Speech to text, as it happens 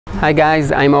Hi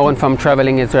guys, I'm Oren from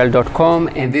travelingisrael.com,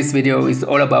 and this video is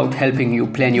all about helping you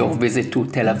plan your visit to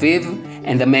Tel Aviv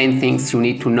and the main things you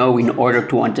need to know in order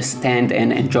to understand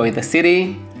and enjoy the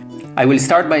city. I will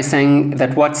start by saying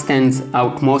that what stands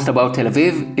out most about Tel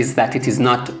Aviv is that it is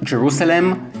not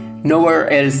Jerusalem. Nowhere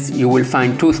else you will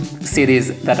find two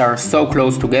cities that are so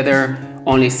close together,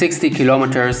 only 60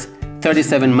 kilometers,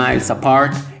 37 miles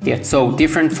apart, yet so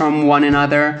different from one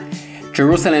another.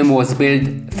 Jerusalem was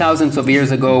built thousands of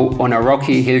years ago on a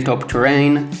rocky hilltop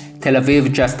terrain, Tel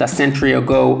Aviv just a century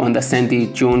ago on the sandy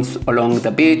dunes along the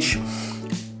beach.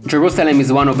 Jerusalem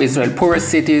is one of Israel's poorest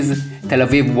cities, Tel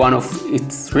Aviv one of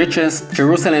its richest.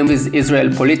 Jerusalem is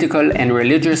Israel's political and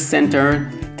religious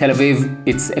center, Tel Aviv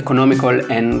its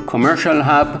economical and commercial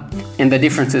hub, and the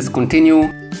differences continue.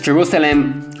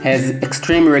 Jerusalem has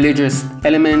extreme religious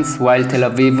elements, while Tel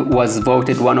Aviv was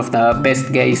voted one of the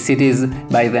best gay cities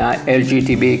by the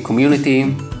LGBT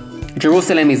community.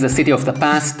 Jerusalem is the city of the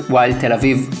past, while Tel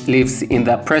Aviv lives in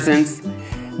the present.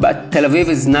 But Tel Aviv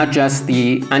is not just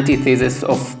the antithesis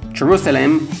of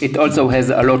Jerusalem, it also has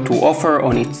a lot to offer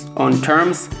on its own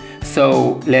terms.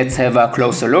 So let's have a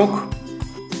closer look.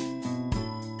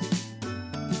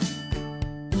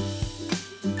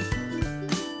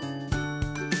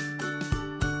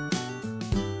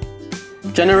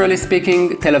 Generally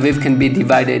speaking, Tel Aviv can be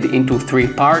divided into three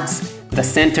parts: the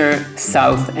center,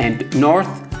 south, and north.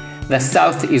 The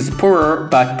south is poorer,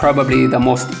 but probably the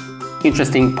most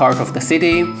interesting part of the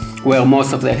city, where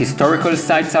most of the historical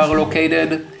sites are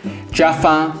located.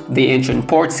 Jaffa, the ancient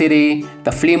port city,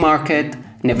 the flea market,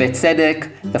 Neve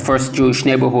Tzedek, the first Jewish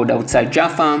neighborhood outside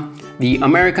Jaffa, the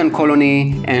American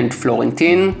colony, and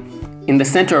Florentine. In the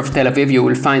center of Tel Aviv you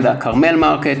will find the Carmel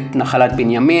Market, Nahalat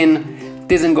Binyamin,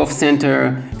 Dizengoff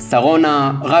Center,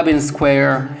 Sarona, Rabin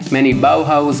Square, many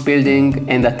Bauhaus buildings,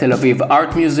 and the Tel Aviv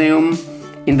Art Museum.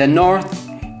 In the north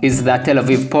is the Tel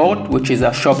Aviv Port, which is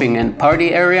a shopping and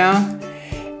party area,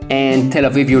 and Tel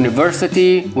Aviv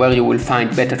University, where you will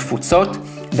find Bet Futsot,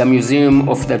 the Museum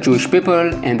of the Jewish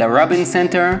People, and the Rabin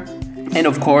Center. And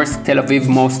of course, Tel Aviv's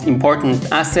most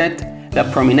important asset, the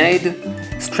promenade,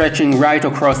 stretching right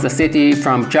across the city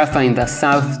from Jaffa in the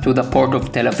south to the port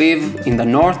of Tel Aviv in the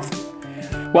north.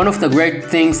 One of the great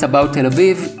things about Tel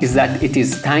Aviv is that it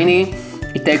is tiny.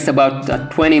 It takes about a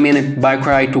 20-minute bike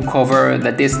ride to cover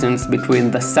the distance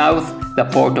between the south, the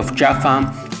port of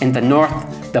Jaffa, and the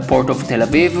north, the port of Tel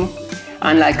Aviv.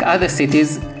 Unlike other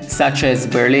cities, such as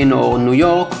Berlin or New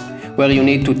York, where you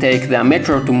need to take the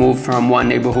metro to move from one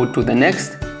neighborhood to the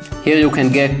next, here you can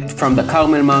get from the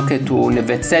Carmel Market to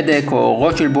Neve Tzedek or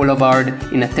Rothschild Boulevard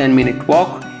in a 10-minute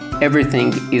walk.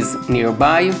 Everything is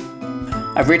nearby.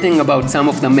 I've written about some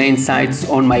of the main sites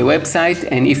on my website,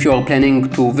 and if you are planning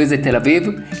to visit Tel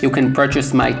Aviv, you can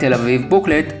purchase my Tel Aviv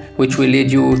booklet, which will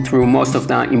lead you through most of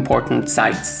the important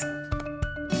sites.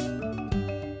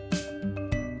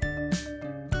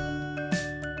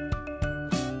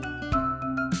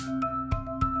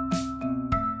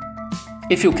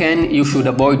 If you can, you should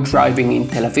avoid driving in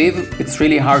Tel Aviv. It's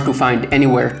really hard to find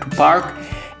anywhere to park.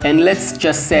 And let's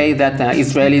just say that the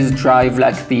Israelis drive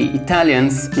like the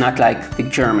Italians, not like the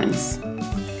Germans.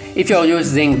 If you're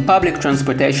using public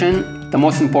transportation, the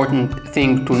most important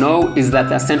thing to know is that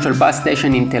the central bus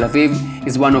station in Tel Aviv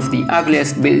is one of the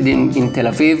ugliest buildings in Tel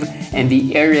Aviv, and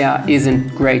the area isn't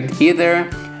great either.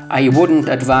 I wouldn't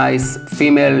advise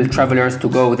female travelers to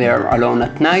go there alone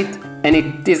at night, and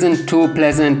it isn't too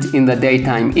pleasant in the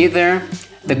daytime either.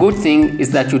 The good thing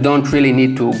is that you don't really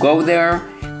need to go there.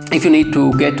 If you need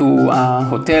to get to a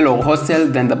hotel or hostel,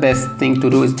 then the best thing to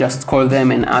do is just call them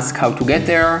and ask how to get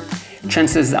there.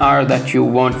 Chances are that you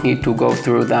won't need to go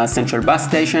through the central bus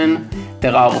station.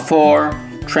 There are 4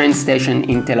 train stations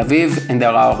in Tel Aviv, and they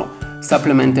are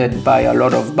supplemented by a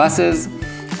lot of buses.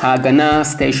 Hagana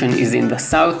station is in the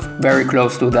south, very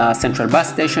close to the central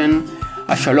bus station.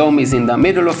 Shalom is in the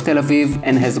middle of Tel Aviv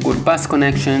and has a good bus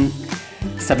connection.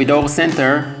 Savidor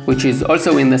Center, which is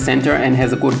also in the center and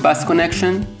has a good bus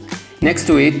connection. Next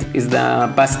to it is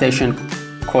the bus station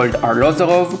called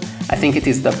Arlozorov. I think it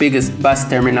is the biggest bus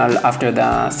terminal after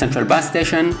the central bus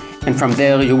station, and from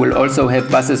there you will also have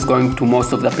buses going to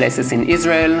most of the places in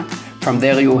Israel. From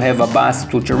there you have a bus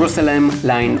to Jerusalem,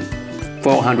 line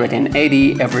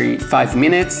 480 every 5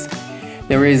 minutes.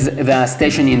 There is the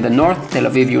station in the north, Tel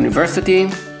Aviv University.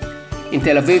 In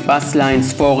Tel Aviv, bus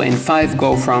lines 4 and 5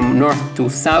 go from north to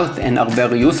south and are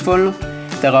very useful.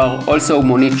 There are also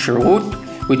Monit Shirut,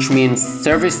 which means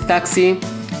service taxi.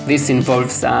 This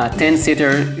involves a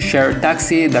 10-seater shared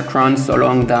taxi that runs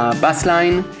along the bus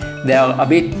line. They are a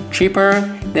bit cheaper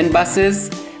than buses,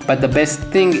 but the best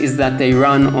thing is that they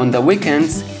run on the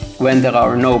weekends when there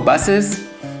are no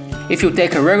buses. If you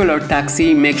take a regular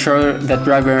taxi, make sure the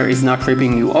driver is not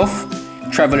ripping you off.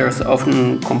 Travelers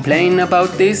often complain about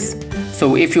this.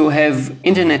 So if you have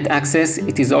internet access,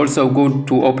 it is also good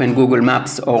to open Google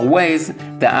Maps or Waze,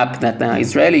 the app that the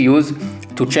Israeli use,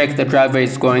 to check the driver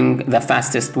is going the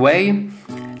fastest way.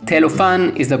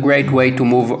 Telefan is a great way to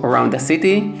move around the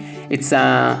city. It's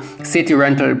a city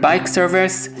rental bike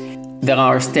service. There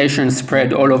are stations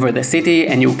spread all over the city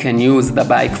and you can use the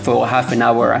bike for half an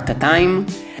hour at a time.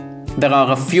 There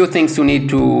are a few things you need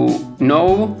to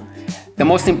know. The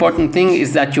most important thing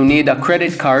is that you need a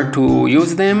credit card to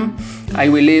use them. I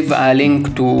will leave a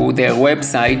link to their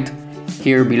website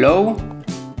here below.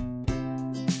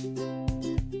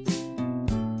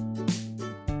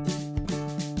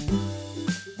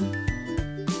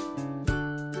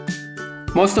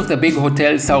 Most of the big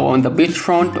hotels are on the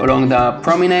beachfront along the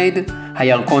promenade,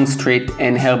 Hayarkon Street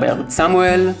and Herbert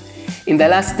Samuel. In the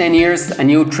last 10 years, a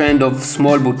new trend of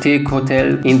small boutique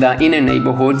hotel in the inner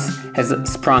neighborhoods has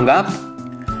sprung up.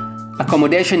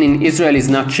 Accommodation in Israel is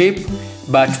not cheap,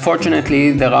 but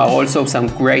fortunately there are also some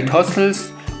great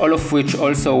hostels, all of which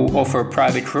also offer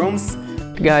private rooms.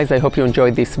 Guys, I hope you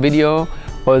enjoyed this video.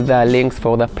 All the links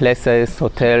for the places,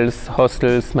 hotels,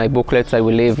 hostels, my booklets I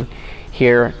will leave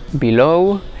here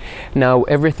below. Now,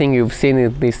 everything you've seen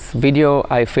in this video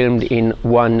I filmed in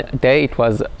one day. It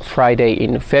was Friday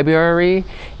in February,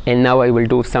 and now I will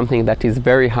do something that is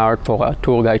very hard for a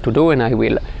tour guide to do, and I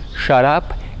will shut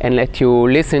up and let you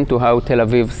listen to how Tel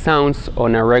Aviv sounds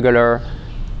on a regular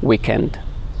weekend.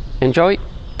 Enjoy!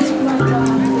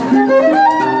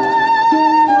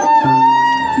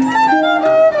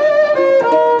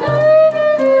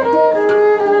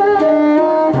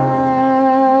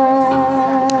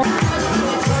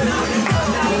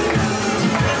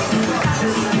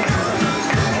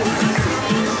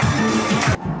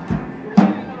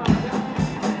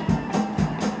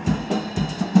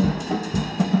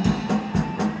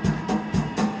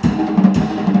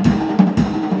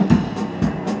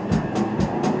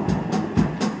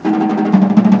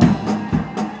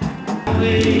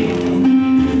 Please.